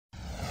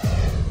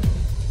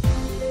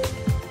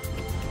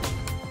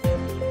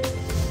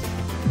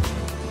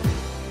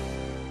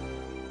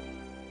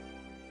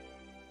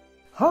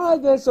Hi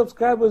there,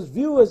 subscribers,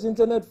 viewers,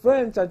 internet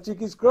friends, and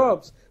cheeky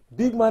scrubs.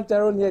 Big man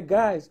Tyrone here,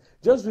 guys.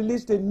 Just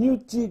released a new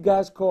tea,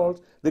 guys, called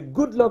the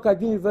Good Luck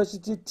at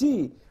University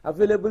Tea,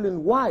 available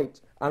in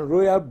white and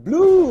royal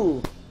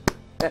blue.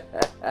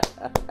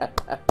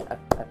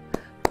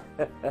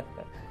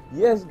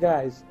 Yes,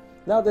 guys.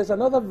 Now, there's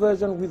another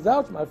version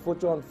without my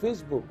photo on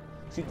Facebook.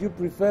 Should you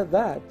prefer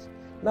that?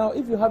 Now,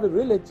 if you have a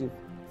relative,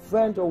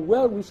 friend, or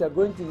well-wisher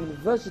going to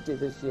university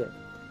this year,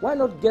 why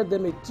not get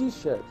them a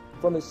t-shirt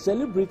from a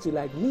celebrity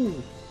like me?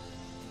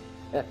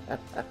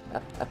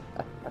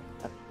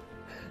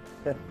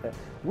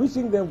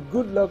 Wishing them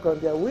good luck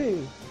on their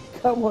way.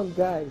 Come on,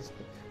 guys.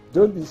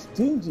 Don't be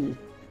stingy.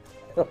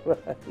 All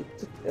right.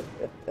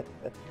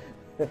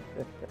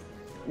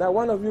 Now,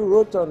 one of you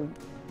wrote on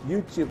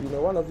YouTube,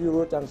 one of you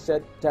wrote and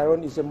said,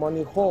 Tyrone is a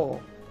money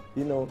whore,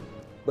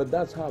 but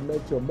that's how I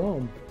met your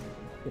mom.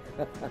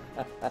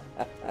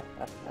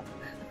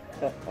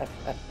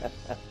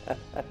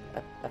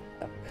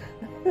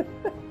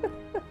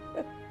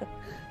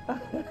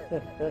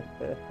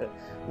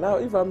 Now,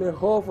 if I'm a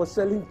whore for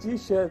selling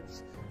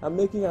t-shirts and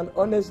making an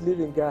honest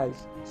living,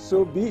 guys,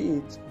 so be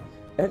it.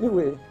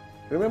 Anyway,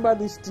 remember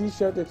this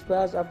t-shirt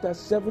expires after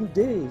 7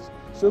 days,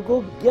 so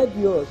go get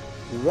yours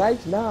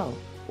right now,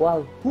 or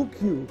I'll hook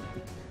you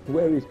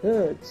where it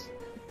hurts.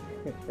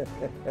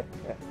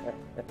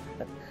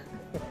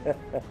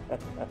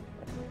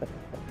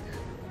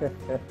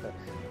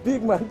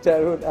 Big man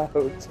Tyrone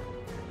out.